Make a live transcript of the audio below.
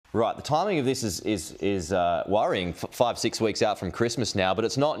Right, the timing of this is worrying. 5-6 weeks out from Christmas now, but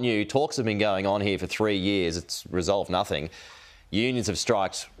it's not new. Talks have been going on here for 3 years. It's resolved nothing. Unions have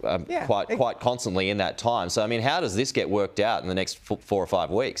striked quite constantly in that time. So, I mean, how does this get worked out in the next 4 or 5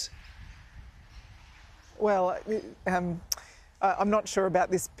 weeks? Well, I'm not sure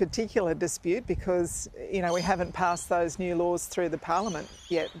about this particular dispute because, you know, we haven't passed those new laws through the Parliament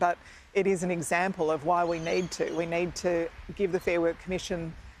yet, but it is an example of why we need to. We need to give the Fair Work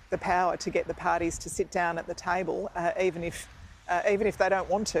Commission the power to get the parties to sit down at the table, even if they don't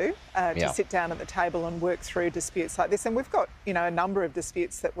want to sit down at the table and work through disputes like this. And we've got, you know, a number of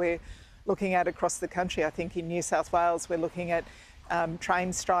disputes that we're looking at across the country. I think in New South Wales we're looking at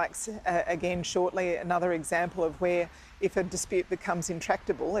train strikes again shortly, another example of where if a dispute becomes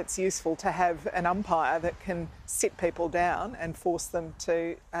intractable, it's useful to have an umpire that can sit people down and force them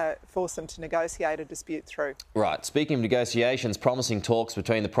to negotiate a dispute through. Right. Speaking of negotiations, promising talks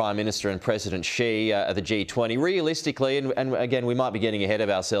between the Prime Minister and President Xi at the G20. Realistically, and again, we might be getting ahead of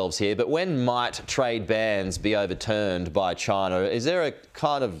ourselves here, but when might trade bans be overturned by China? Is there a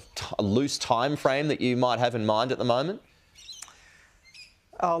kind of loose time frame that you might have in mind at the moment?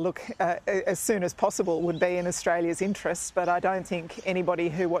 Oh, look, as soon as possible would be in Australia's interests, but I don't think anybody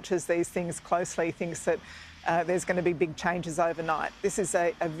who watches these things closely thinks that there's going to be big changes overnight. This is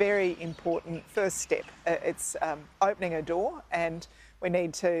a very important first step. It's opening a door, and we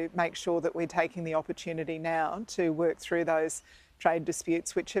need to make sure that we're taking the opportunity now to work through those trade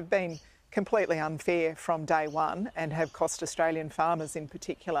disputes, which have been completely unfair from day one and have cost Australian farmers in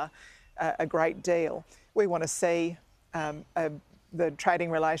particular a great deal. We want to see the trading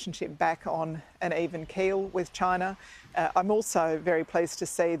relationship back on an even keel with China. I'm also very pleased to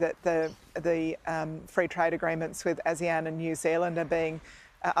see that the free trade agreements with ASEAN and New Zealand are being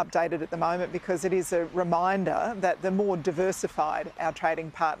updated at the moment, because it is a reminder that the more diversified our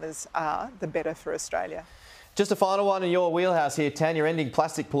trading partners are, the better for Australia. Just a final one in your wheelhouse here, Tanya, ending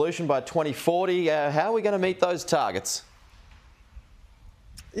plastic pollution by 2040. How are we going to meet those targets?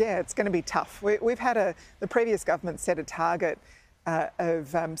 Yeah, it's going to be tough. We've had the previous government set a target of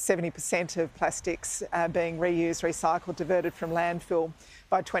 70% of plastics being reused, recycled, diverted from landfill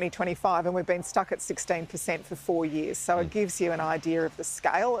by 2025, and we've been stuck at 16% for 4 years. So it gives you an idea of the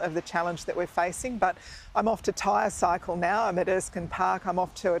scale of the challenge that we're facing. But I'm off to Tyre Cycle now. I'm at Erskine Park. I'm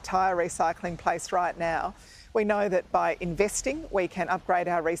off to a tyre recycling place right now. We know that by investing, we can upgrade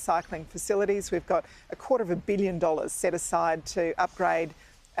our recycling facilities. We've got $250 million set aside to upgrade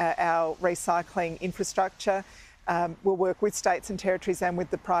our recycling infrastructure. We'll work with states and territories and with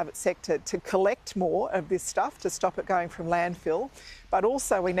the private sector to collect more of this stuff to stop it going from landfill. But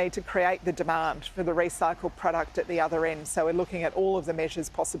also we need to create the demand for the recycled product at the other end. So we're looking at all of the measures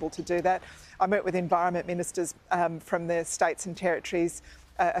possible to do that. I met with environment ministers from the states and territories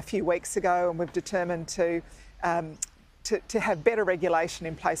a few weeks ago, and we've determined to have better regulation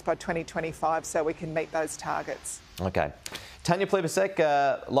in place by 2025 so we can meet those targets. Okay. Tanya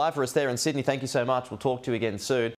Plibersek, live for us there in Sydney. Thank you so much. We'll talk to you again soon.